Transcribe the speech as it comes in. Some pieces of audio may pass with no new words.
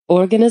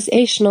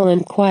Organizational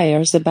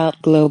inquires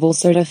about global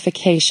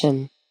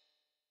certification.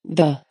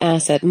 The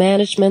Asset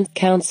Management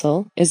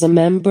Council is a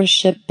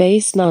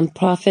membership-based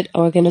non-profit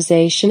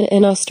organization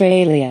in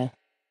Australia.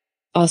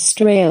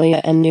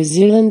 Australia and New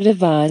Zealand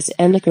devise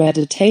an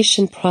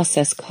accreditation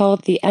process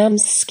called the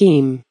AMS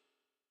scheme.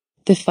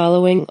 The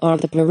following are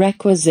the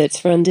prerequisites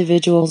for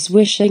individuals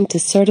wishing to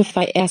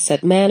certify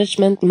asset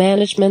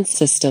management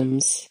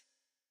systems.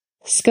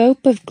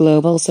 Scope of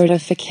global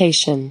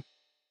certification.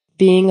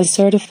 Being a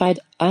certified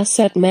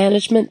asset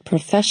management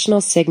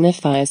professional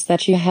signifies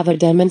that you have a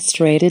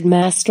demonstrated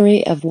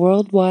mastery of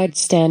worldwide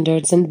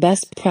standards and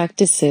best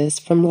practices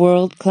from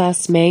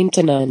world-class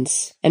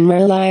maintenance and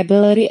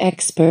reliability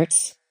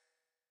experts.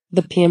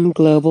 The PM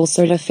Global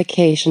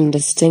Certification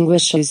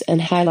distinguishes and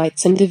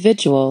highlights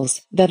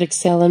individuals that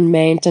excel in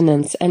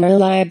maintenance and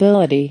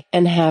reliability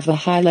and have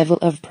a high level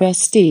of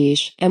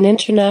prestige and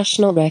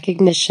international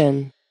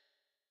recognition.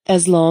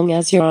 As long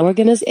as your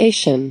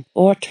organization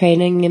or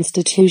training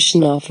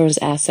institution offers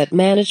asset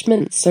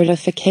management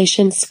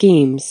certification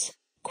schemes,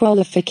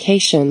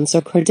 qualifications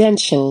or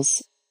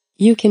credentials,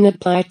 you can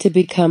apply to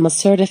become a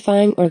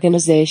certifying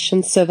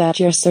organization so that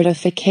your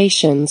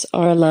certifications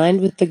are aligned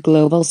with the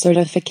global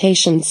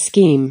certification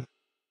scheme.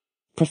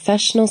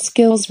 Professional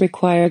skills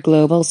require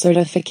global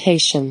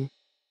certification.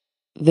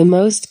 The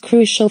most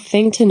crucial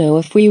thing to know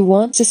if we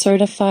want to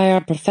certify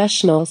our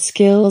professional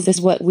skills is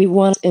what we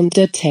want in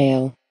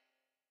detail.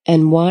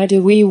 And why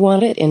do we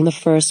want it in the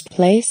first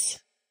place?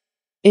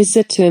 Is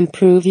it to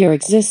improve your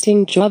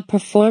existing job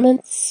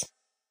performance?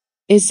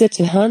 Is it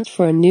to hunt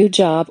for a new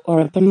job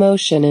or a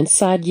promotion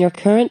inside your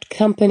current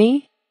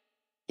company?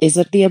 Is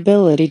it the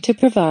ability to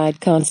provide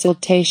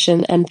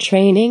consultation and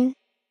training?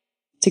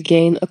 To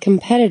gain a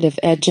competitive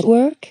edge at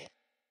work?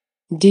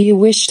 Do you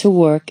wish to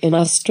work in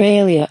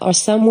Australia or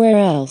somewhere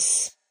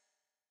else?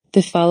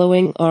 The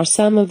following are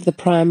some of the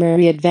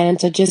primary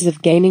advantages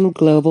of gaining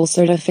global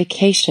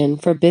certification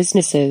for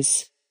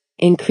businesses.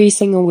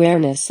 Increasing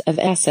awareness of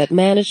asset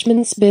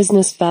management's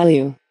business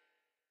value.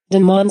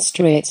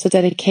 Demonstrates a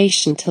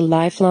dedication to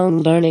lifelong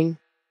learning.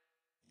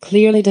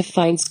 Clearly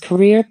defines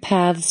career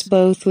paths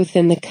both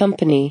within the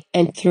company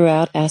and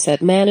throughout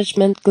asset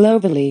management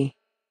globally.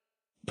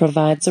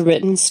 Provides a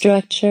written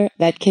structure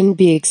that can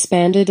be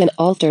expanded and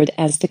altered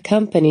as the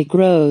company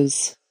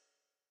grows.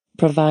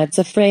 Provides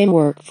a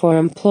framework for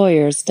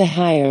employers to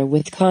hire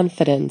with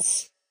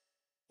confidence.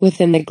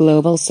 Within the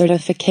global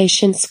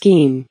certification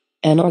scheme,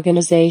 an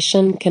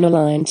organization can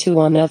align to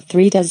one of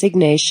 3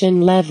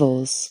 designation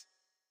levels.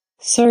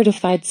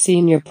 Certified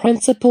Senior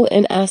Principal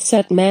in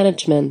Asset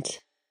Management.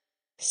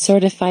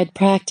 Certified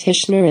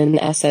Practitioner in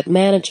Asset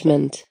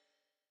Management.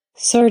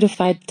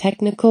 Certified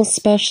Technical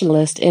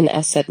Specialist in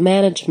Asset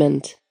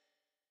Management.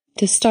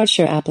 To start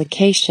your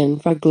application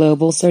for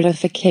global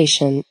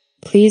certification,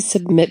 please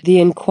submit the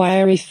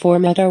inquiry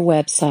form at our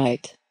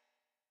website.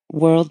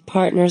 World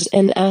Partners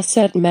in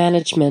Asset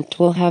Management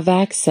will have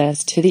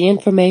access to the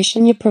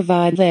information you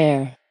provide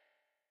there.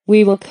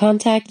 We will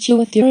contact you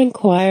with your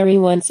inquiry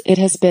once it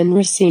has been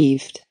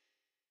received.